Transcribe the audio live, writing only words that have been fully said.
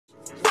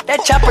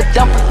That chopper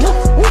dumping.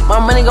 My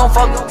money gon'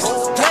 fuck up.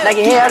 Like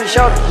your hair out the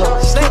shoulder.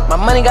 My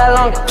money got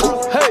longer.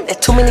 There's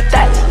too many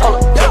thoughts.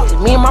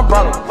 It's me and my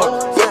brother.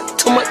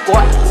 Too much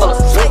guap.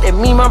 It's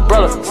me and my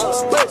brother.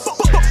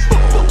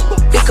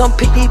 They come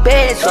pick these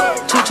bags up.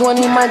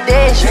 220 my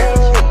dash.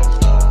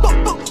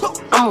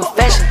 I'm a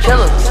fashion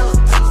killer.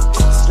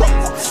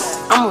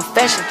 I'm a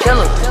fashion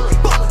killer.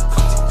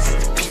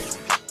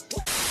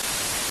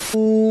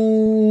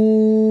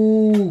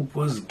 Ooh,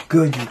 what's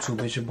good,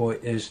 YouTube? It's your boy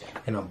Ish,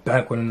 and I'm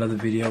back with another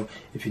video.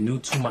 If you're new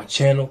to my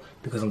channel,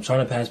 because I'm trying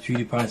to pass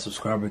PewDiePie's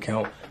subscriber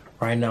count.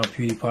 Right now,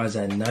 PewDiePie's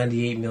at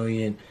 98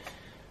 million,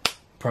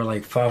 probably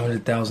like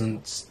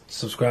 500,000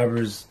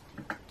 subscribers.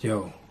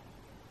 Yo,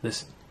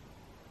 listen,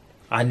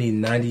 I need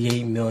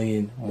 98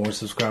 million more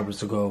subscribers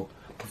to go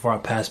before I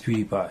pass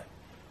PewDiePie.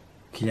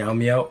 Can you help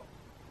me out?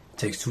 It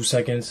takes 2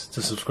 seconds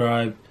to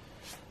subscribe.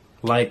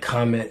 Like,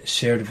 comment,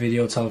 share the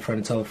video, tell a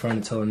friend, tell a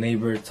friend, tell a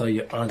neighbor, tell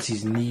your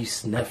aunties,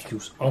 niece,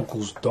 nephews,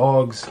 uncles,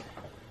 dogs,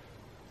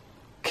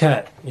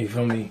 cat, you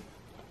feel me?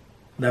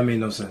 That made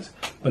no sense.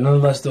 But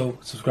nonetheless though,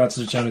 subscribe to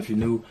the channel if you're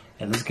new,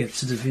 and let's get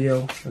to the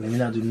video, and let me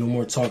not do no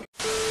more talking.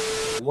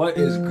 What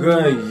is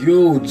good,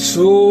 YouTube?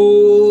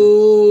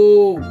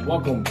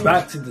 Welcome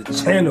back to the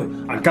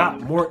channel. I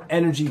got more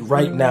energy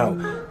right now.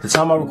 The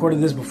time I recorded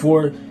this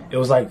before, it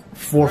was like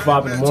 4 or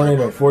 5 in the morning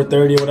or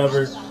 4:30 or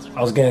whatever. I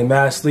was getting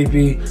mad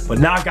sleepy, but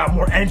now I got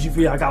more energy for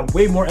you. I got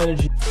way more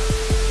energy.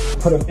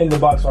 Put them in the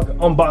box so I can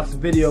unbox the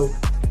video.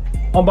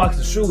 Unbox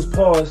the shoes,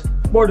 pause,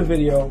 more the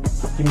video.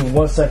 Give me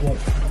 1 second.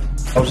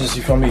 I was just,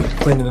 you feel me,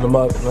 cleaning them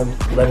up,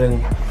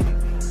 letting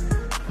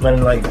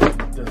like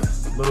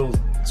the little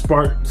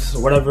sparks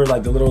or whatever,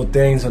 like the little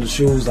things on the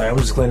shoes, like I'm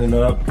just cleaning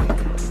it up.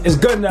 It's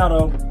good now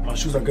though. My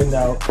shoes are good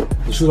now.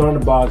 The shoes are in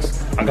the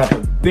box. I got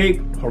the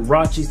BAPE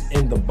Huaraches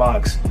in the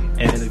box.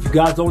 And if you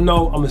guys don't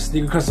know, I'm a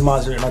sneaker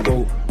customizer and I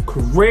go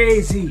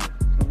crazy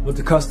with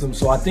the custom.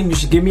 So I think you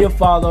should give me a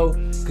follow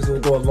because it will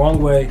go a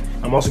long way.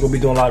 I'm also gonna be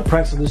doing a lot of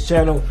pranks on this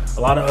channel,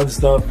 a lot of other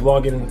stuff,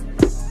 vlogging.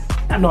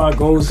 I know how it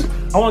goes.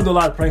 I wanna do a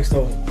lot of pranks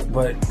though,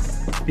 but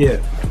yeah,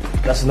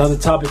 that's another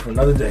topic for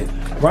another day.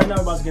 Right now,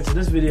 we're about to get to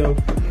this video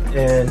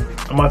and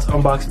I'm about to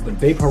unbox the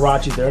BAPE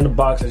Huaraches. They're in the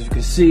box, as you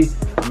can see.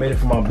 I made it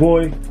for my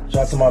boy.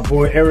 Shout out to my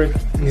boy, Eric. I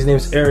think his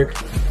name's Eric.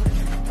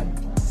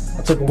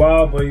 It took a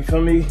while, but you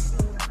feel me?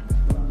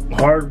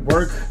 Hard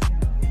work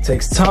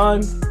takes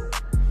time.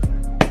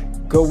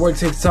 Good work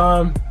takes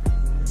time.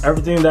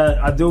 Everything that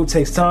I do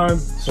takes time.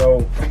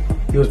 So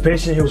he was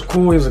patient, he was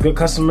cool, he was a good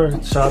customer.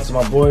 Shout out to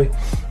my boy.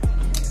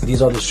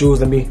 These are the shoes.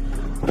 Let me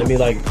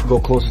like go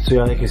closer to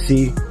you. You can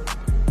see.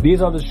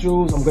 These are the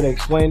shoes. I'm gonna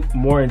explain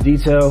more in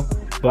detail,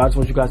 but I just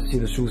want you guys to see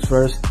the shoes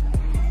first.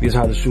 These are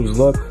how the shoes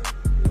look.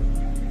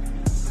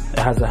 It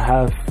has a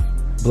half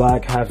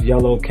black, half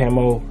yellow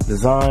camo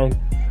design.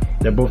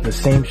 They're both the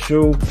same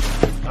shoe.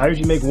 I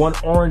usually make one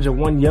orange and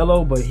one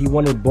yellow, but he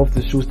wanted both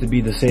the shoes to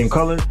be the same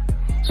color.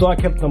 So I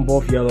kept them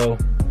both yellow.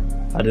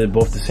 I did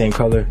both the same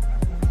color.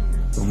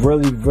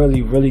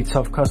 Really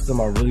tough custom.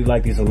 I really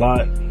like these a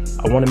lot.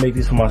 I want to make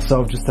these for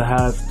myself just to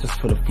have, just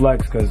for the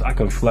flex, because I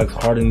can flex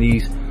hard in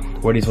these.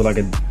 Wear these with like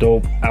a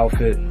dope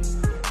outfit.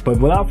 But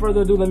without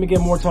further ado, let me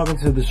get more talking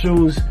to the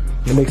shoes.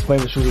 Let me explain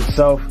the shoes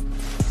itself.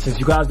 Since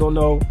you guys don't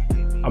know,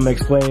 I'm gonna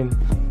explain.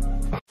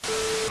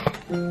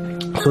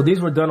 So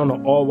these were done on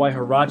an all-white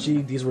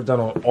Huarache. These were done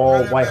on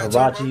all-white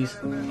Huaraches.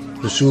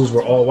 The shoes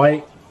were all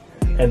white.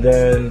 And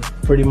then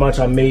pretty much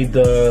I made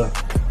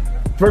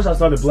first I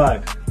started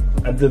black.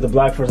 I did the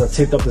black first. I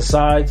taped up the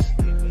sides.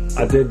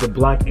 I did the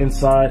black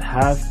inside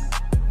half.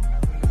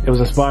 It was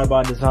inspired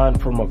by a design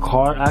from a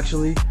car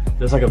actually.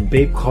 There's like a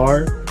BAPE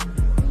car,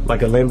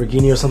 like a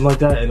Lamborghini or something like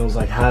that. And it was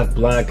like half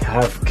black,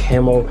 half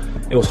camo.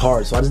 It was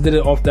hard. So I just did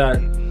it off that.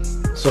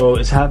 So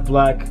it's half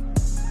black,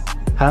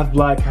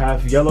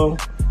 half yellow.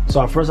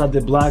 So at first I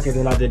did black and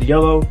then I did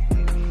yellow.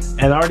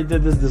 And I already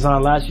did this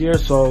design last year,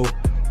 so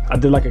I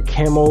did like a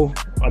camo.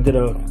 I did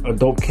a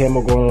dope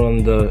camo going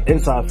on the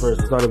inside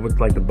first. I started with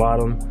like the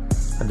bottom.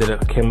 I did a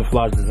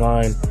camouflage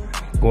design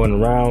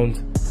going around.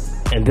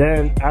 And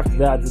then after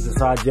that I did the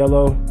side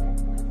yellow.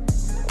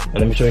 And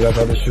let me show you guys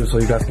the other shoes so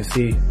you guys can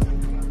see.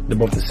 They're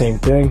both the same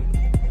thing.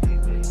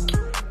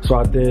 So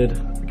I did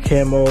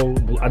camo,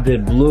 I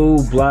did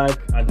blue, black,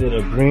 I did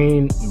a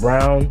green,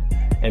 brown,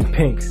 and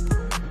pink.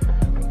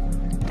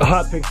 A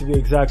hot pink to be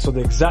exact. So the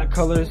exact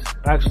colors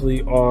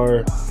actually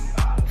are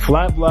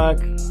flat black,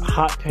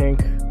 hot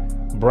pink,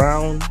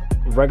 brown,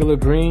 regular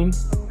green,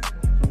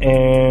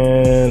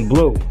 and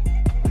blue.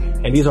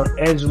 And these are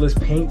Angelus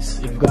paints,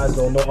 if you guys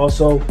don't know.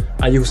 Also,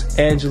 I use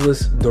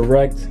Angelus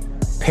Direct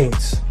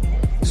paints.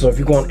 So if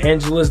you go on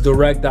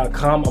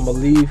angelusdirect.com, I'm gonna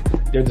leave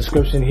their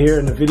description here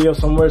in the video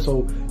somewhere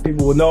so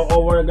people will know,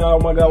 oh, where to go, oh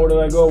my God, where do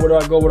I go, where do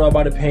I go, where do I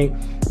buy the paint,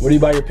 where do you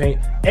buy your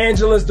paint?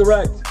 Angelus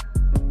Direct.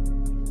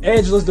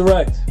 Angelus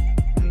Direct.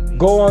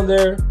 Go on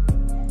there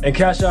and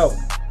cash out.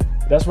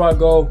 That's where I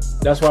go.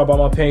 That's where I buy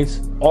my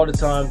paints all the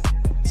time.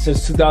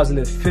 Since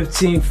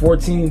 2015,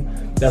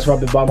 14, that's where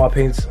I've been buying my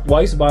paints. Well,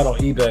 I used to buy it on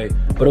eBay,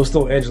 but it was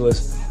still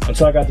Angelus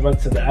until I got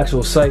direct to the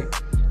actual site.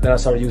 then I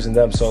started using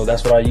them. So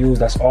that's what I use.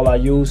 That's all I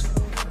use.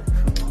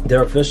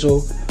 They're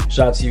official.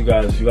 Shout out to you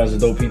guys. You guys are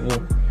dope people.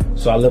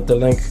 So I left the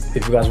link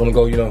if you guys want to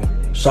go, you know,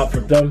 shop for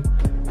them.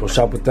 Go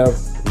shop with them.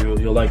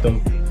 You'll like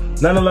them.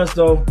 Nonetheless,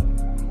 though.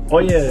 Oh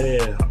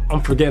yeah.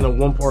 I'm forgetting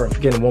one part.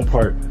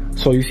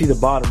 So you see the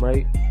bottom,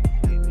 right?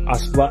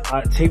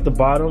 I tape the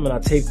bottom and I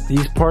tape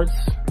these parts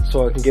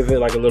so I can give it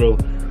like a little,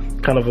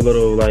 kind of a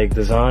little like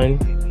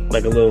design,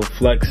 like a little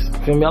flex.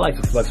 Feel me? I like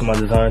to flex on my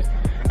designs.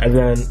 And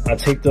then I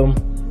tape them,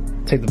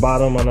 take the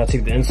bottom and I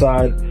tape the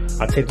inside.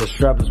 I tape the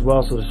strap as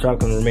well so the strap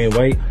can remain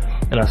white.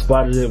 And I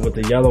splattered it with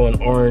the yellow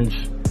and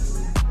orange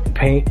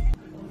paint.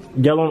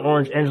 Yellow and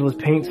orange Angelus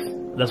paints.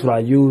 That's what I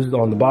used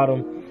on the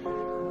bottom.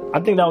 I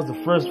think that was the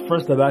first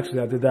step actually.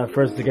 I did that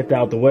first to get that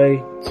out the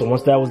way. So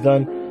once that was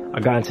done, I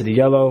got into the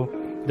yellow.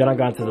 Then I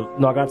got to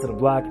the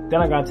black.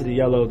 Then I got to the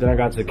yellow. Then I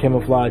got to the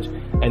camouflage.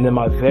 And then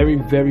my very,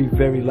 very,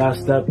 very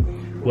last step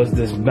was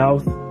this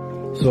mouth.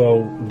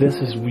 So this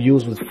is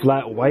used with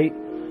flat white.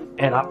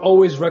 And I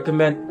always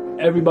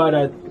recommend everybody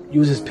that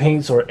uses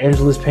paints or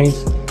Angelus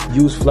paints,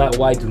 use flat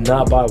white. Do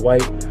not buy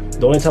white.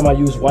 The only time I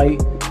use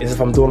white is if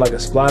I'm doing like a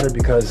splatter,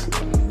 because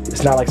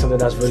it's not like something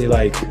that's really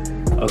like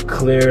a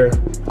clear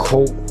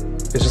coat.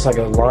 It's just like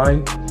a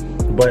line.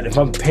 But if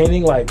I'm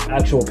painting, like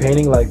actual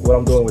painting, like what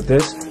I'm doing with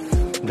this,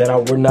 then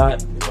we're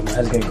not. Oh, my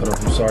head's getting cut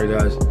off. I'm sorry,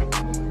 guys.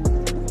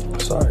 I'm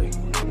sorry.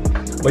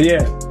 But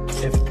yeah,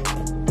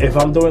 if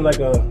I'm doing like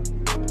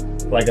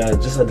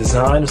just a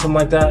design or something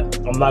like that,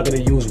 I'm not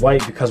gonna use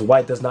white because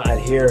white does not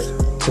adhere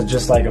to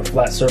just like a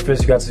flat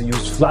surface. You got to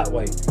use flat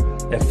white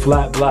and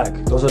flat black.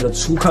 Those are the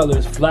two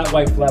colors: flat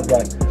white, flat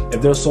black.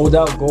 If they're sold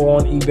out, go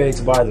on eBay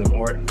to buy them,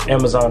 or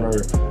Amazon, or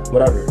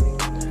whatever.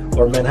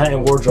 Or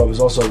Manhattan Wardrobe is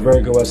also a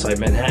very good website.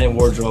 Manhattan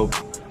Wardrobe.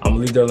 I'm gonna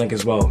leave their link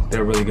as well.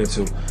 They're really good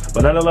too.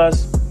 But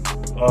nonetheless,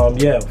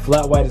 yeah,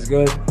 flat white is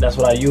good. That's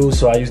what I use.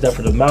 So I use that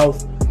for the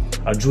mouth.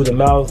 I drew the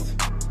mouth.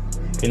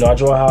 You know, I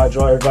draw how I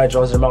draw. Everybody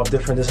draws their mouth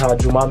different. This is how I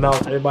drew my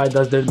mouth. Everybody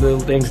does their little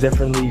things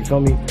differently. You feel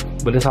me?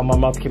 But this is how my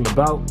mouth came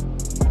about.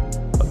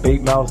 A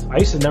BAPE mouth. I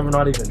used to never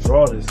not even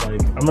draw this.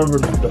 Like, I remember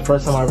the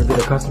first time I ever did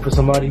a custom for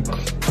somebody,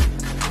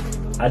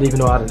 I didn't even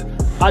know how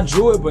to. I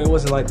drew it, but it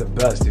wasn't like the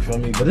best. You feel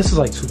me? But this is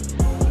like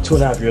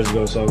 2.5 years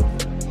ago, so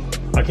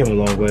I came a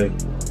long way.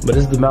 But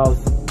this is the mouth.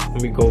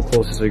 Let me go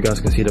closer so you guys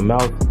can see the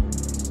mouth.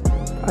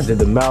 I did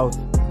the mouth.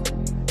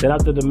 Then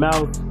after the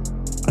mouth,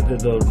 I did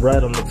the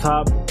red on the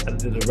top. I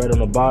did the red on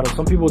the bottom.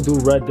 Some people do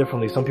red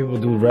differently. Some people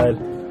do red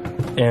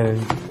and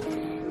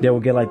they will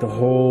get like the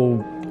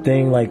whole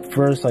thing, like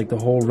first, like the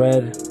whole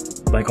red,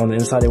 like on the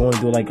inside. They want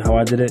to do like how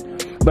I did it.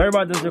 But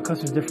everybody does their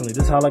customs differently.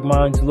 This is how I like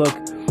mine to look.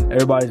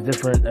 Everybody's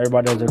different.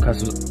 Everybody does their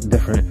customs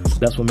different.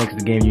 That's what makes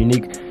the game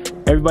unique.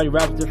 Everybody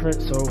raps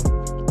different, so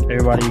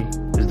everybody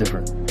is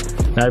different.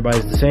 Not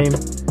everybody's the same.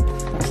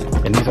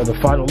 And these are the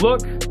final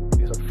look.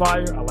 These are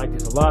fire. I like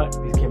these a lot.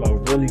 These came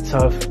out really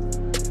tough.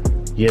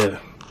 Yeah,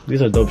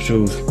 these are dope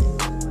shoes.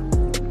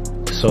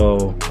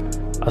 So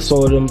I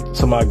sold them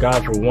to my guy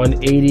for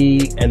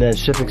 $180 and then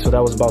shipping, so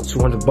that was about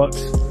 200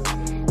 bucks.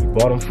 He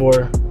bought them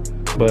for,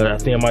 but I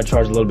think I might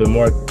charge a little bit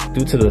more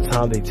due to the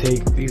time they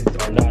take. These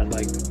are not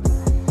like,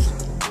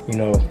 you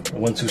know,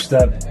 1-2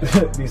 step.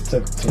 These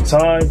took some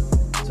time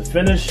to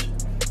finish,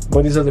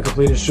 but these are the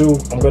completed shoe.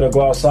 I'm gonna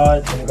go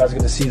outside and you guys are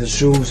gonna see the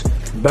shoes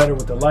better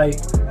with the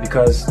light,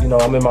 because you know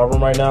I'm in my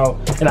room right now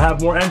and I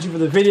have more energy for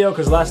the video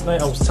because last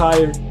night I was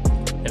tired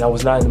and I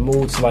was not in the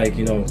mood to, like,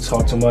 you know,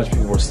 talk too much.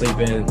 People were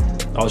sleeping.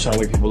 I was trying to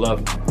wake people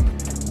up.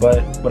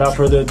 But without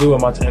further ado,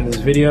 I'm about to end this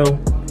video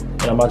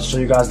and I'm about to show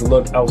you guys the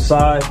look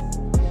outside.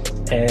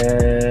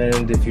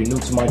 And if you're new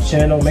to my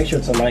channel, make sure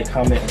to like,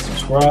 comment, and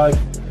subscribe.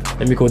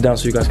 Let me go down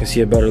so you guys can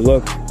see a better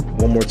look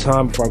one more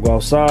time before I go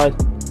outside.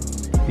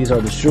 These are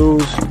the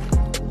shoes.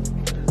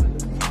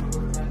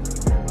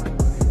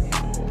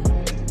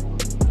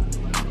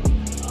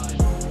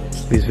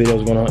 These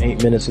videos going on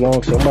 8 minutes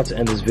long, so I'm about to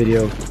end this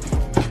video.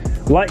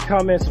 Like,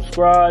 comment,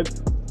 subscribe,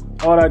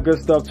 all that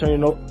good stuff. Turn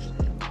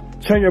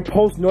your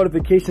post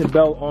notification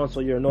bell on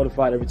so you're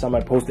notified every time I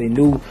post a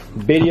new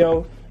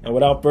video. And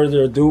without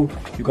further ado,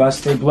 you guys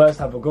stay blessed.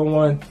 Have a good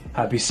one.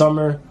 Happy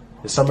summer.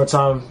 It's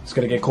summertime. It's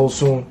gonna get cold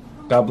soon.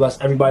 God bless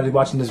everybody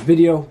watching this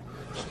video.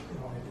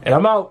 And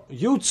I'm out.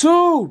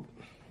 YouTube!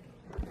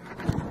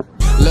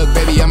 Look,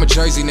 baby, I'm a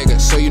Jersey nigga,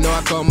 so you know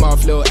I come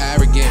off a little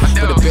arrogant.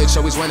 But the bitch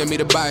always wanted me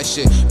to buy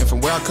shit, and from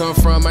where I come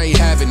from, I ain't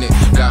having it.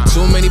 Got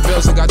too many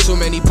bills, I got too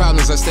many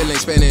problems, I still ain't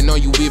spending on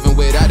you even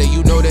without it.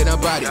 You know that I'm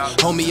about it,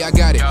 homie, I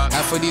got it.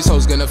 Half of these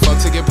hoes gonna fuck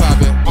to get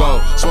poppin'.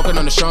 Whoa, smoking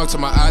on the strong till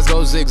my eyes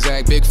go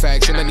zigzag. Big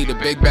facts, and I need a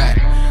big bag.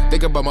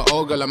 Think about my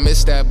old girl, I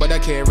miss that, but I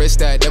can't risk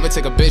that. Never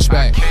take a bitch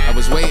back. I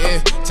was waiting,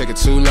 taking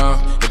too long.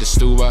 Hit the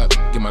stew up,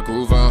 get my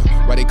groove on.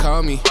 Why they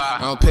call me? I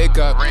don't pick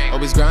up.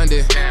 Always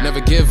grinding, never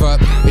give up.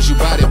 Is you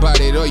bout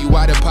it, or you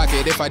out of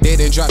pocket? If I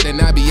didn't drop,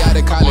 then I'd be out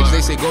of college.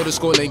 They say go to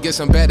school and get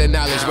some better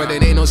knowledge, but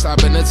it ain't no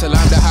stopping until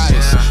I'm the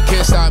hottest.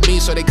 Can't stop me,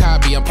 so they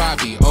copy. I'm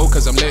poppy. Oh,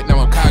 cause I'm lit, now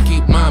I'm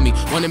cocky. Mommy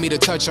wanted me to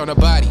touch on her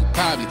body.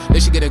 Probably they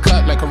should get a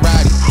cut like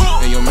karate.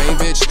 And your main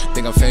bitch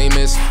think I'm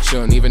famous. She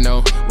don't even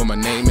know what my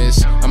name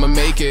is. I'ma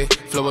make it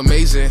flow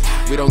amazing.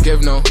 We don't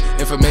give no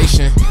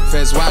information.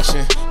 Feds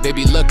watching, they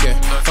be looking.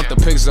 Fuck the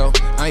pigs though,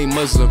 I ain't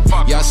Muslim.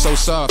 Y'all so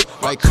soft,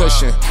 like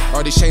cushion.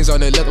 All these chains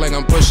on it look like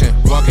I'm pushing.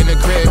 Walk in the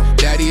crib,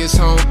 daddy is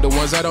home. The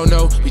ones I don't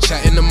know, be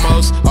chatting the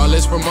most. All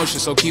this promotion,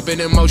 so keep it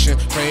in motion.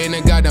 Praying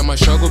to God that my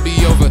struggle be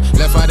over.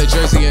 Left out of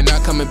Jersey and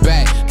not coming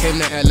back. Came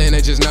to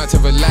Atlanta just not to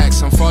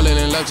relax. I'm falling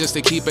in love just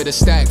to keep it a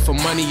stack. For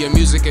money and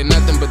music and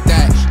nothing but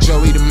that.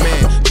 Joey the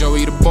man,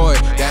 Joey the boy.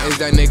 That is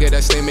that nigga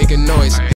that stay making noise.